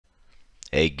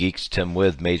Hey geeks, Tim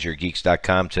with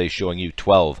MajorGeeks.com. Today showing you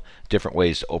 12 different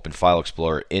ways to open File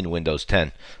Explorer in Windows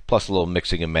 10, plus a little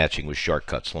mixing and matching with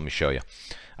shortcuts. Let me show you.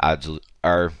 Odds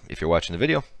are, if you're watching the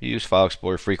video, you use File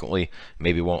Explorer frequently,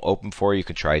 maybe it won't open for you. You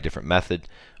can try a different method,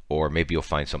 or maybe you'll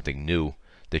find something new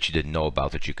that you didn't know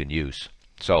about that you can use.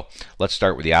 So let's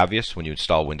start with the obvious. When you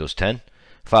install Windows 10,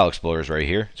 File Explorer is right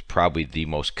here. It's probably the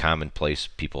most common place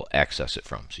people access it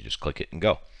from. So you just click it and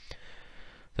go.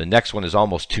 The next one is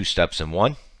almost two steps in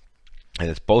one, and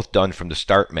it's both done from the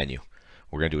Start menu.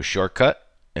 We're going to do a shortcut,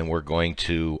 and we're going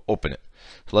to open it.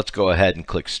 So let's go ahead and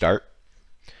click Start.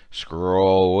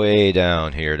 Scroll way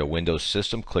down here to Windows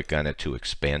System. Click on it to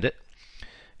expand it.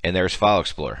 And there's File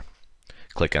Explorer.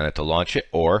 Click on it to launch it,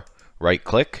 or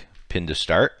right-click, pin to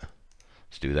start.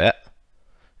 Let's do that.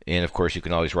 And of course, you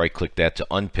can always right-click that to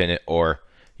unpin it, or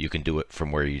you can do it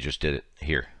from where you just did it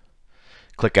here.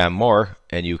 Click on More,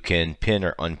 and you can pin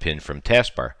or unpin from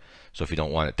taskbar. So if you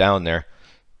don't want it down there,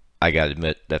 I gotta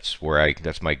admit that's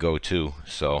my go-to.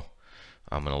 So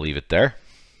I'm gonna leave it there.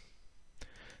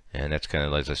 And that's kind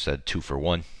of, as I said, 2 for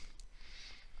 1.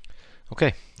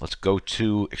 Okay, let's go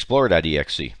to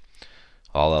Explorer.exe.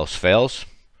 All else fails,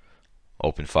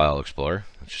 open File Explorer,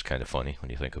 which is kind of funny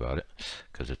when you think about it,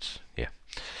 because it's, yeah.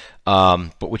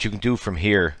 But what you can do from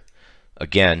here,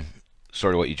 again,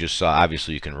 sort of what you just saw.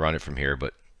 Obviously, you can run it from here,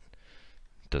 but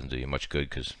it doesn't do you much good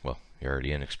because, well, you're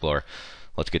already in Explorer.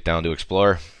 Let's get down to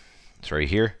Explorer. It's right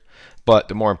here. But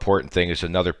the more important thing is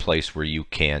another place where you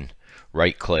can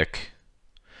right-click,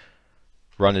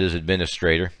 run it as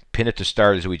administrator, pin it to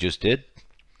start as we just did,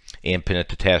 and pin it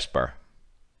to taskbar.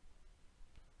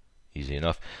 Easy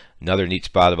enough. Another neat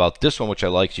spot about this one, which I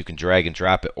like, is you can drag and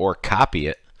drop it or copy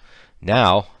it.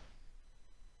 Now,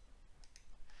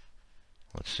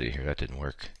 let's see here, that didn't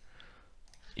work.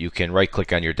 You can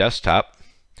right-click on your desktop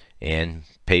and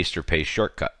paste or paste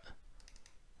shortcut,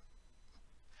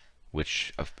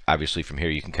 which obviously from here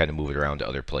you can kind of move it around to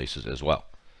other places as well.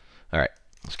 All right,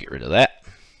 let's get rid of that.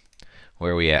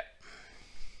 Where are we at?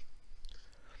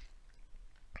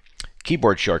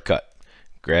 Keyboard shortcut.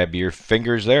 Grab your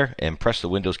fingers there and press the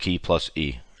Windows key plus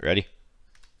E. Ready?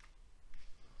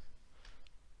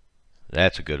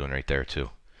 That's a good one right there too.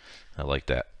 I like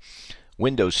that.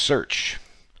 Windows search.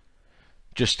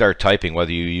 Just start typing,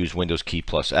 whether you use Windows key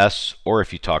plus S, or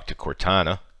if you talk to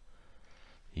Cortana,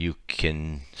 you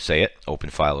can say it, open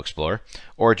File Explorer,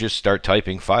 or just start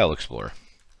typing File Explorer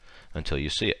until you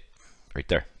see it right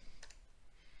there.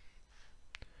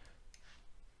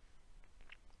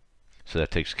 So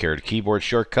that takes care of the keyboard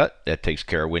shortcut. That takes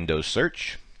care of Windows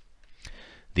search.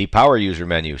 The power user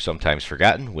menu, sometimes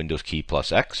forgotten, Windows key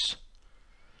plus X,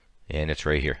 and it's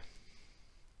right here.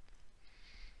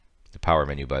 The power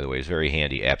menu, by the way, is very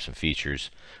handy. Apps and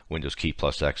features. Windows key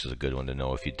plus X is a good one to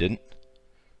know if you didn't.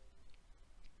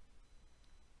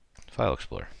 File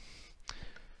Explorer.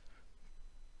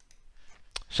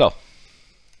 So,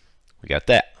 we got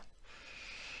that.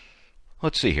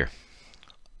 Let's see here.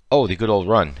 Oh, the good old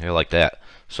run. I like that.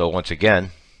 So once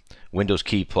again, Windows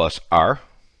key plus R,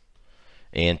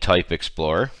 and type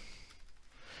Explorer,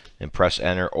 and press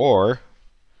Enter, or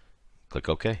click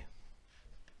OK.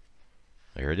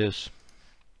 There it is.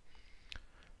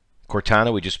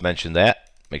 Cortana, we just mentioned that.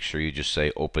 Make sure you just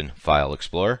say Open File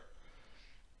Explorer.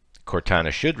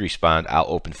 Cortana should respond, I'll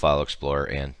open File Explorer,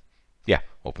 and yeah,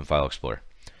 open File Explorer.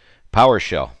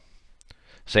 PowerShell.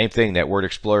 Same thing, that word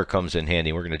Explorer comes in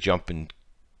handy. We're going to jump and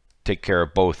take care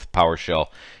of both PowerShell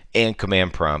and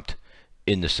Command Prompt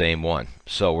in the same one.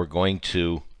 So we're going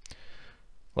to,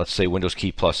 let's say Windows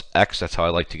key plus X. That's how I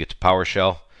like to get to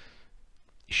PowerShell.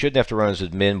 You shouldn't have to run as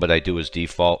admin, but I do as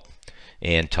default,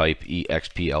 and type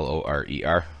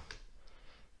EXPLORER.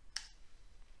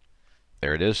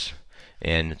 There it is.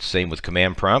 And same with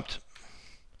Command Prompt.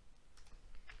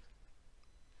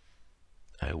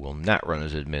 I will not run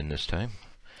as admin this time,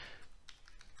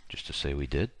 just to say we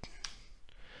did.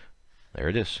 There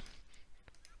it is.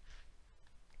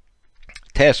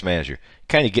 Task Manager.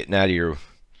 Kind of getting out of your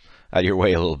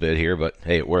way a little bit here, but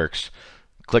hey, it works.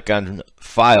 Click on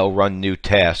File, Run New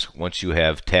Task once you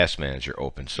have Task Manager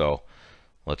open. So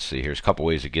let's see. Here's a couple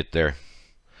ways to get there.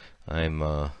 I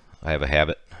have a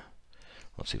habit.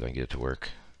 Let's see if I can get it to work.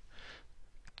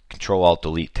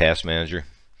 Control-Alt-Delete Task Manager.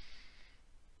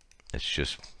 It's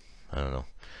just, I don't know.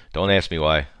 Don't ask me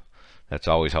why. That's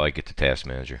always how I get to Task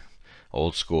Manager.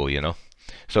 Old school, you know.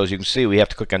 So as you can see, we have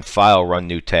to click on File, Run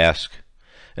New Task.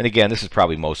 And again, this is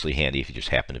probably mostly handy if you just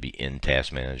happen to be in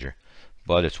Task Manager.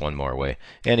 But it's one more way.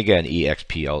 And again,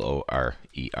 EXPLORER.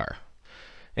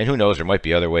 And who knows, there might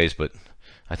be other ways, but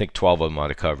I think 12 of them ought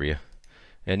to cover you.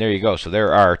 And there you go. So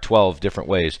there are 12 different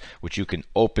ways which you can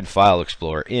open File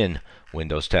Explorer in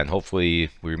Windows 10. Hopefully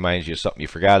it reminds you of something you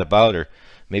forgot about, or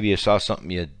maybe you saw something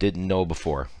you didn't know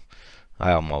before.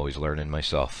 I'm always learning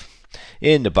myself.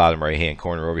 In the bottom right hand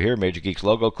corner over here, Major Geeks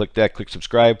logo, click that, click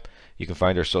subscribe. You can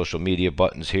find our social media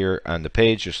buttons here on the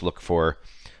page. Just look for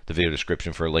the video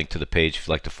description for a link to the page if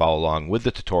you'd like to follow along with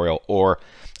the tutorial, or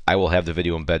I will have the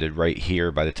video embedded right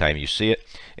here by the time you see it,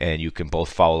 and you can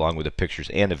both follow along with the pictures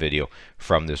and the video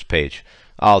from this page.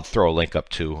 I'll throw a link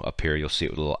up here. You'll see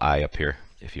it with a little eye up here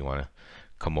if you want to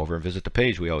come over and visit the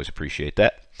page. We always appreciate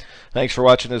that. Thanks for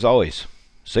watching as always.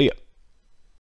 See ya.